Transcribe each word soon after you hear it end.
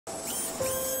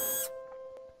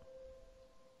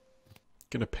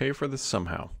going to pay for this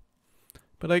somehow.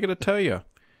 But I got to tell you,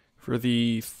 for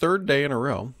the third day in a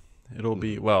row, it'll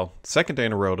be, well, second day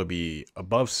in a row, it'll be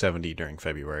above 70 during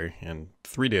February, and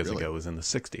 3 days Really? ago it was in the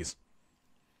 60s.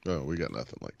 Oh, we got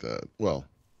nothing like that. Well,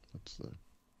 it's going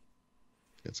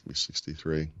to be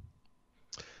 63.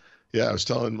 Yeah, I was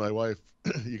telling my wife,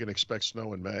 you can expect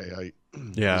snow in May.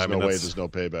 Yeah, there's I mean, no way that's there's no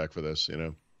payback for this,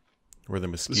 where the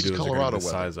mosquitoes are going to Colorado be the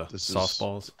weather. size of This is-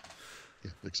 softballs.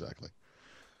 Yeah, exactly.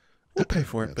 We'll pay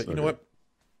for Yeah, it, but it's you no know good.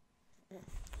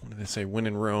 what do they say? When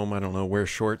in Rome, I don't know, wear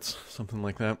shorts, something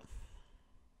like that.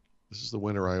 This is the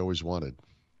winter I always wanted.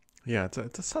 Yeah, it's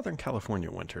a Southern California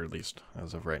winter, at least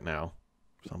as of right now.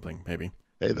 Something, maybe.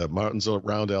 Hey, the mountains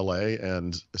around LA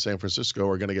and San Francisco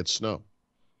are going to get snow.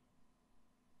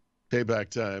 Payback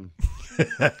time.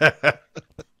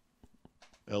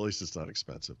 At least it's not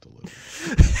expensive to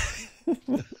live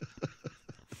in.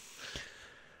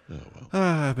 Oh,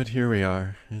 well. But here we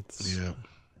are. It's Yeah.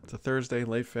 a Thursday,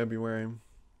 late February.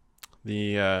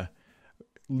 The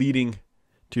leading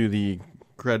to the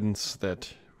credence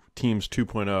that Teams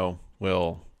 2.0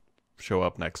 will show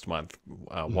up next month.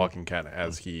 Walking Cat,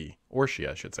 as he, or she,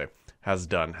 I should say, has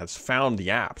found the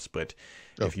apps, but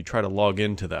if you try to log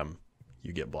into them,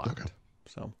 you get blocked. Okay.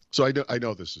 So I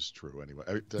know this is true anyway.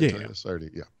 Did I Yeah, tell you yeah. this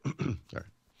already? Yeah. All right.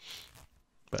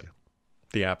 but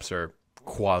the apps are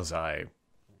quasi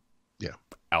Yeah.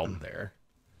 out there.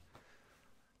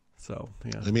 So,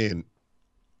 yeah. I mean,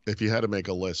 if you had to make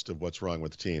a list of what's wrong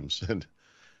with Teams, and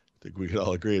I think we could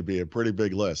all agree it'd be a pretty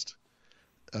big list.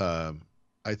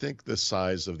 I think the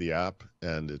size of the app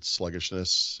and its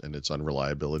sluggishness and its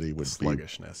unreliability would be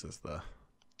Sluggishness is the...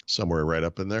 somewhere right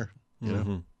up in there. You know?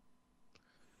 Mhm.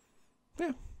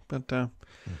 Yeah, but I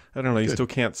don't know. You Good. still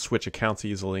can't switch accounts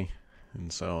easily,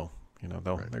 and so they're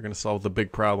going to solve the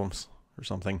big problems or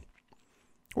something,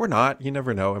 or not. You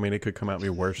never know. I mean, it could come out and be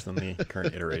worse than the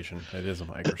current iteration. It is a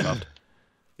Microsoft.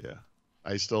 Yeah.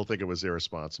 I still think it was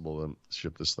irresponsible to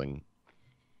ship this thing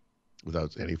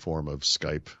without any form of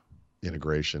Skype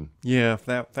integration. Yeah,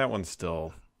 that one's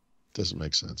still Doesn't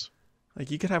make sense.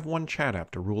 like you could have one chat app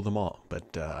to rule them all,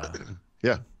 but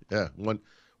Yeah.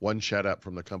 One chat app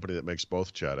from the company that makes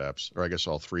both chat apps, or I guess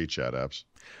all three chat apps.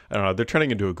 I don't know. They're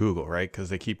turning into a Google, right? Because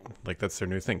they keep that's their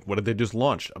new thing. What did they just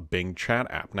launch? A Bing chat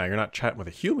app. Now you're not chatting with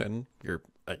a human. You're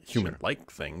a human-like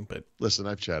thing, but Listen,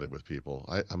 I've chatted with people.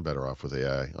 I'm better off with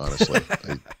AI, honestly.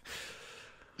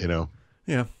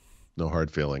 yeah. No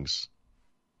hard feelings.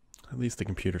 At least the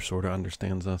computer sort of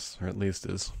understands us, or at least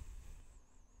is.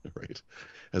 Right.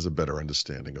 Has a better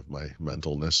understanding of my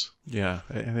mentalness. Yeah,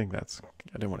 I think that's.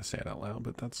 I didn't want to say it out loud,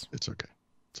 but that's It's okay.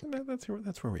 that's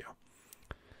where we are.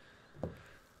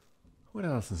 What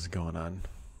else is going on?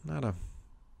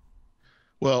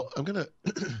 Well, I'm going to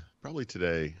probably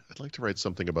today, I'd like to write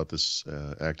something about this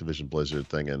Activision Blizzard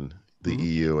thing and the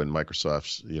EU and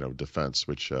Microsoft's, defense,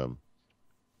 which I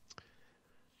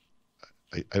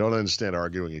don't understand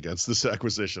arguing against this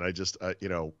acquisition.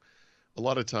 A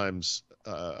lot of times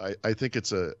I think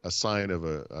it's a sign of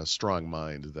a strong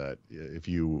mind that if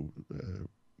you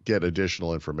get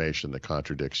additional information that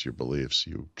contradicts your beliefs,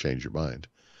 you change your mind.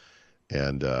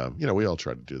 And, we all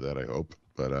try to do that, I hope.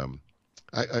 But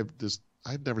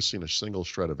I've never seen a single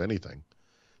shred of anything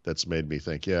that's made me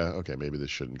think, yeah, okay, maybe this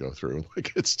shouldn't go through.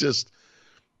 Like, it's just,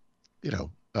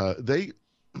 this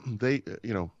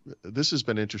has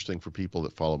been interesting for people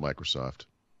that follow Microsoft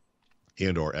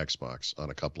and or Xbox on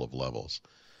a couple of levels.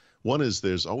 One is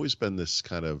there's always been this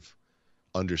kind of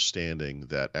understanding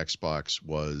that Xbox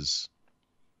was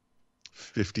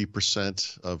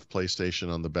 50% of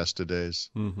PlayStation on the best of days.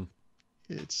 Mm-hmm.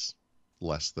 It's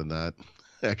less than that,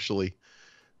 actually.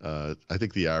 I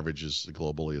think the average is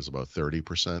globally is about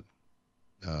 30%.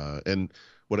 And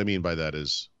what I mean by that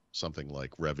is something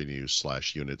like revenue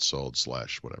 / units sold /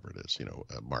 whatever it is,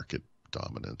 market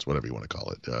dominance, whatever you want to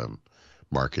call it,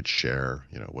 market share,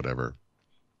 whatever.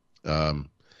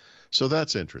 So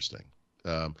that's interesting.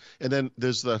 And then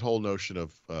there's that whole notion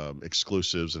of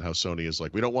exclusives and how Sony is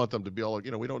like, we don't want them to be all,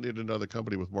 we don't need another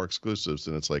company with more exclusives.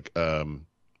 And it's like,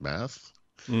 math.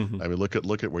 Mm-hmm. I mean, look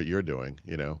at what you're doing,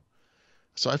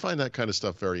 So I find that kind of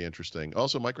stuff very interesting.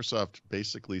 Also, Microsoft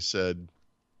basically said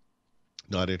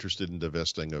not interested in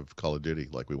divesting of Call of Duty.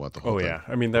 Like, we want the whole thing. Yeah.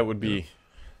 I mean, that would be.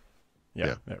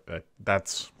 Yeah.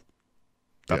 That's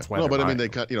why. No, they're but I mean,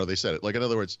 buying they said it. Like, in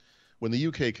other words, when the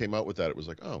UK came out with that, it was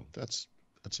like, oh, that's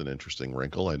an interesting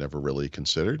wrinkle I never really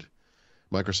considered.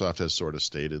 Microsoft has sort of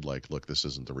stated, like, look, this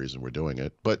isn't the reason we're doing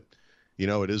it, but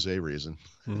it is a reason.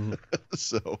 Mm-hmm.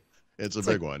 So it's a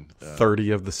big one. 30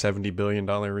 of the $70 billion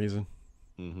reason.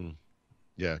 Mm-hmm.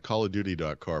 Yeah, Call of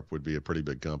Duty.corp would be a pretty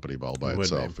big company all by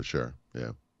itself, for sure.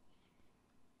 Yeah.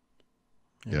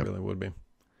 It Yep. really would be.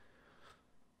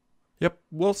 Yep,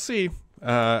 we'll see.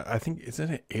 I think,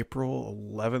 isn't it April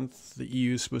 11th? The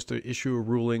EU is supposed to issue a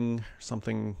ruling,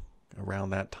 something around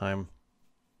that time.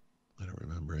 I don't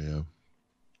remember. Yeah.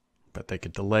 But they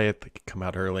could delay it. They could come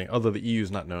out early. Although the EU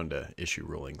is not known to issue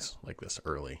rulings like this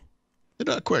early.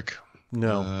 They're not quick.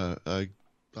 No. I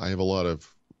have a lot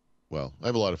of, well, I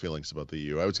have a lot of feelings about the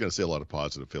EU. I was going to say a lot of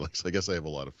positive feelings. I guess I have a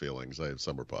lot of feelings. I have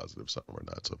some are positive, some are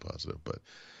not so positive, but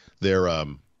they're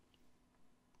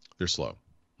slow.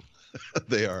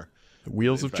 They are. The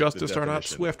wheels In of fact, the justice are not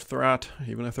definition- swift, Thrat,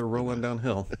 even if they're rolling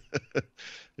downhill.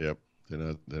 Yep.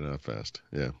 They're not fast.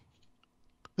 Yeah.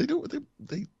 They do,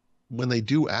 they when they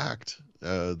do act,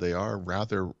 they are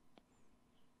rather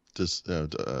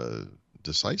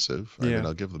decisive. I Yeah. mean,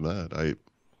 I'll give them that.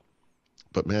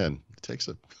 But man, it takes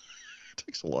a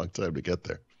long time to get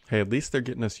there. Hey, at least they're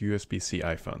getting us USB-C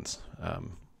iPhones.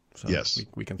 So Yes.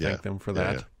 we can Yeah. thank them for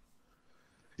Yeah, that.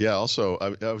 Yeah. Also,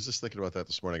 I was just thinking about that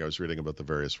this morning. I was reading about the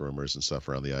various rumors and stuff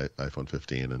around the iPhone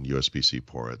 15 and USB-C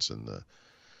ports and the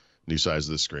new size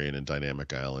of the screen and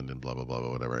dynamic island and blah blah blah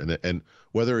whatever. And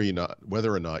whether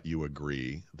or not you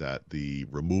agree that the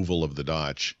removal of the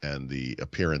notch and the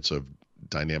appearance of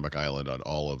dynamic island on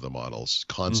all of the models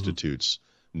constitutes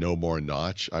no more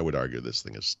notch, I would argue this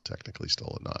thing is technically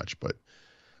still a notch, but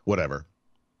whatever.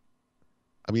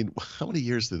 I mean, how many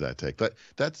years did that take?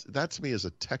 That to me is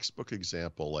a textbook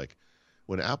example. Like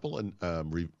when Apple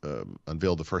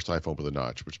unveiled the first iPhone with a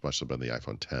notch, which must have been the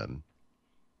iPhone 10.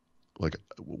 Like,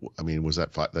 I mean, was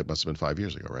that that must have been 5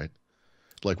 years ago, right?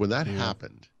 Like when that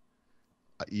happened,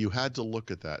 you had to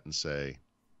look at that and say,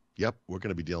 "Yep, we're going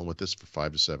to be dealing with this for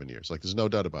 5 to 7 years." Like, there's no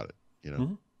doubt about it.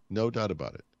 No doubt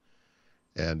about it.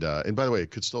 And by the way,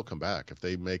 it could still come back if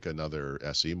they make another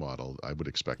SE model. I would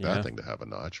expect that thing to have a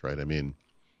notch, right? I mean,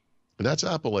 and that's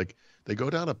Apple. Like they go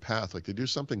down a path, like they do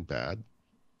something bad,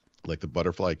 like the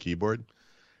butterfly keyboard,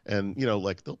 and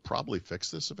like they'll probably fix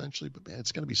this eventually. But man,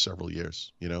 it's going to be several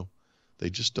years. They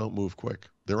just don't move quick.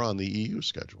 They're on the EU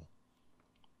schedule.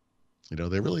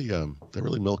 They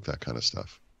really milk that kind of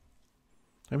stuff.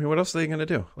 I mean, what else are they going to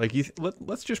do? Like,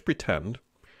 let's just pretend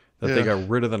that they got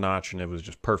rid of the notch and it was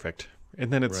just perfect.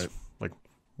 And then it's like,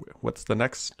 what's the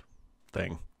next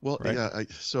thing? Well, right?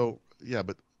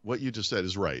 But what you just said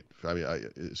is right. I mean,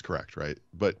 is correct, right?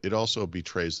 But it also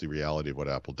betrays the reality of what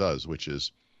Apple does, which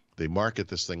is they market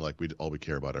this thing like all we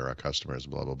care about are our customers,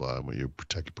 blah, blah, blah, and you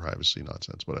protect your privacy,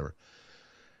 nonsense, whatever.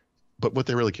 But what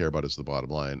they really care about is the bottom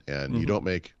line. And you don't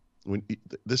make,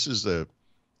 this is a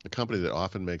company that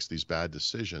often makes these bad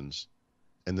decisions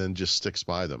and then just sticks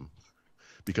by them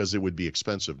because it would be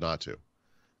expensive not to.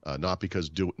 Not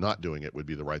because not doing it would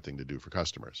be the right thing to do for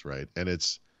customers, right? And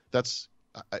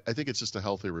I think it's just a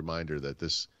healthy reminder that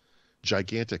this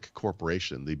gigantic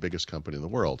corporation, the biggest company in the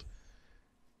world,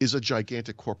 is a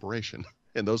gigantic corporation,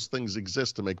 and those things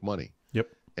exist to make money. Yep.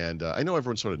 And I know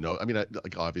everyone sort of knows. I mean,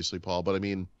 like obviously, Paul, but I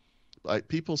mean,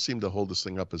 people seem to hold this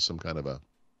thing up as some kind of a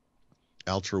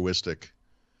altruistic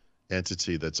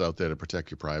entity that's out there to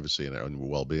protect your privacy and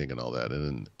well-being and all that.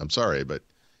 And I'm sorry, but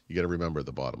you got to remember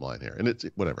the bottom line here. And it's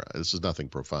whatever. This is nothing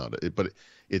profound. But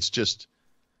it's just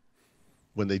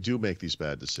when they do make these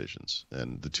bad decisions,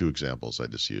 and the two examples I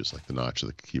just used, like the notch of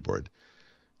the keyboard,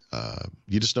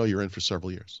 you just know you're in for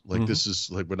several years. Like this is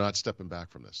like we're not stepping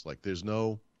back from this. Like there's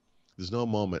no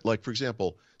moment. Like for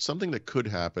example, something that could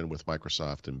happen with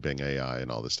Microsoft and Bing AI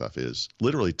and all this stuff is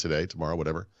literally today, tomorrow,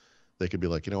 whatever. They could be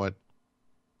like, you know what?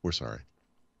 We're sorry.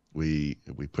 We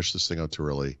pushed this thing out too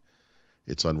early.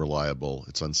 It's unreliable.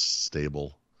 It's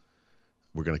unstable.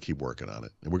 We're going to keep working on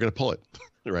it, and we're going to pull it.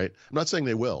 Right? I'm not saying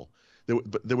they will.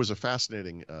 But there was a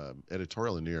fascinating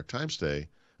editorial in New York Times today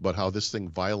about how this thing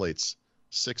violates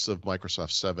 6 of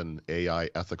Microsoft's 7 AI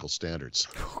ethical standards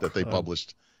that they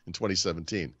published in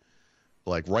 2017.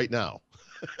 Like right now,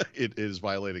 it is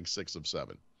violating 6 of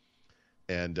 7.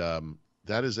 And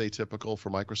that is atypical for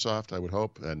Microsoft, I would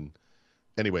hope. And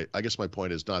anyway, I guess my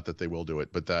point is not that they will do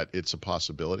it, but that it's a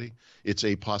possibility. It's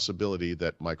a possibility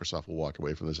that Microsoft will walk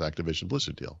away from this Activision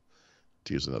Blizzard deal,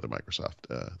 to use another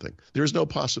Microsoft thing. There is no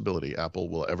possibility Apple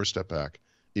will ever step back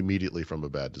immediately from a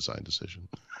bad design decision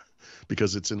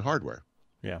because it's in hardware.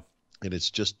 Yeah. And it's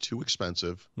just too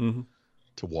expensive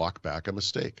to walk back a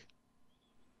mistake.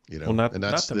 Well, not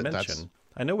to mention,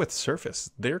 I know with Surface,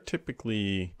 they're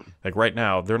typically, like right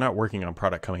now, they're not working on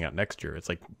product coming out next year. It's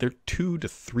like they're 2 to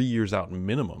 3 years out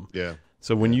minimum. Yeah.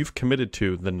 So when you've committed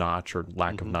to the notch or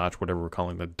lack of notch, whatever we're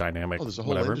calling the dynamic, there's a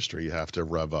whole industry you have to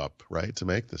rev up, right, to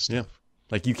make this stuff. Yeah.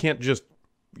 Like you can't just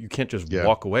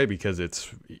walk away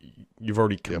because you've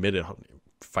already committed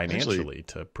financially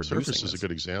to producing Surface is a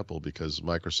good example because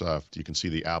Microsoft, you can see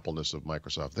the Apple-ness of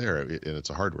Microsoft there, and it's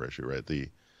a hardware issue, right? They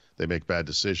make bad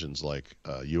decisions like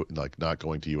not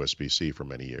going to USB-C for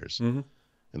many years, and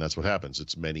that's what happens.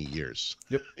 It's many years.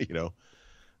 Yep.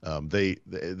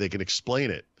 They can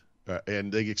explain it,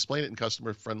 and they explain it in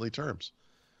customer-friendly terms.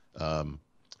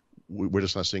 We're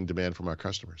just not seeing demand from our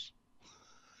customers.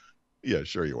 Yeah,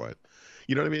 sure you are.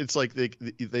 You know what I mean? It's like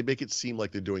they make it seem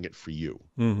like they're doing it for you,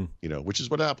 which is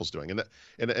what Apple's doing. And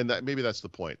that maybe that's the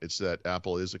point. It's that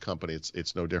Apple is a company.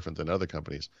 It's no different than other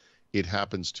companies. It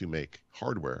happens to make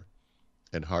hardware,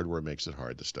 and hardware makes it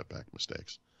hard to step back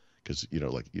mistakes because,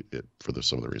 for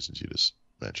some of the reasons you just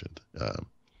mentioned.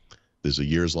 There's a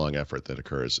years-long effort that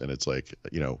occurs, and it's like,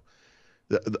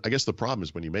 I guess the problem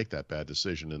is when you make that bad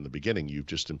decision in the beginning, you've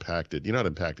just impacted. You're not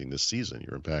impacting this season.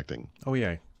 You're impacting. Oh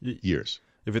yeah, years.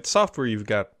 If it's software, you've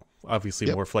got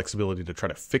obviously more flexibility to try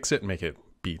to fix it and make it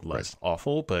be less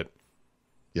awful. But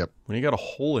when you got a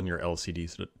hole in your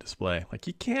LCD display, like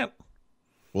you can't.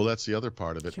 Well, that's the other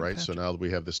part of it, right? So now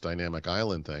we have this dynamic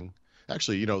island thing.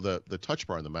 Actually, the touch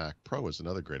bar in the Mac Pro is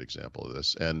another great example of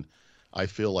this. And I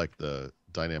feel like the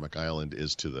dynamic island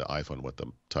is to the iPhone what the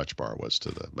touch bar was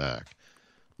to the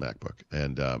MacBook.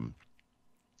 And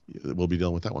we'll be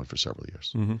dealing with that one for several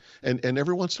years. And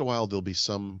every once in a while, there'll be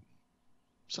some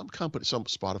company, some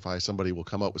Spotify, somebody will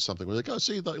come up with something. We're like, oh,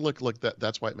 see, look,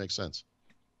 that's why it makes sense.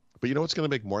 But you know what's going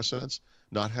to make more sense?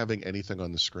 Not having anything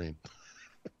on the screen.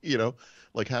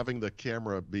 Like having the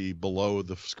camera be below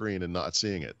the screen and not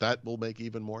seeing it. That will make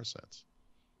even more sense.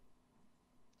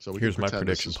 So here's my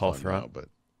prediction, Paul Thurrott. But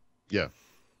yeah,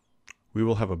 we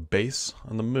will have a base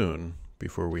on the moon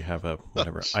before we have a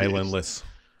islandless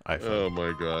iPhone. Oh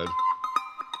my God.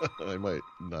 I might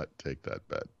not take that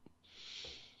bet.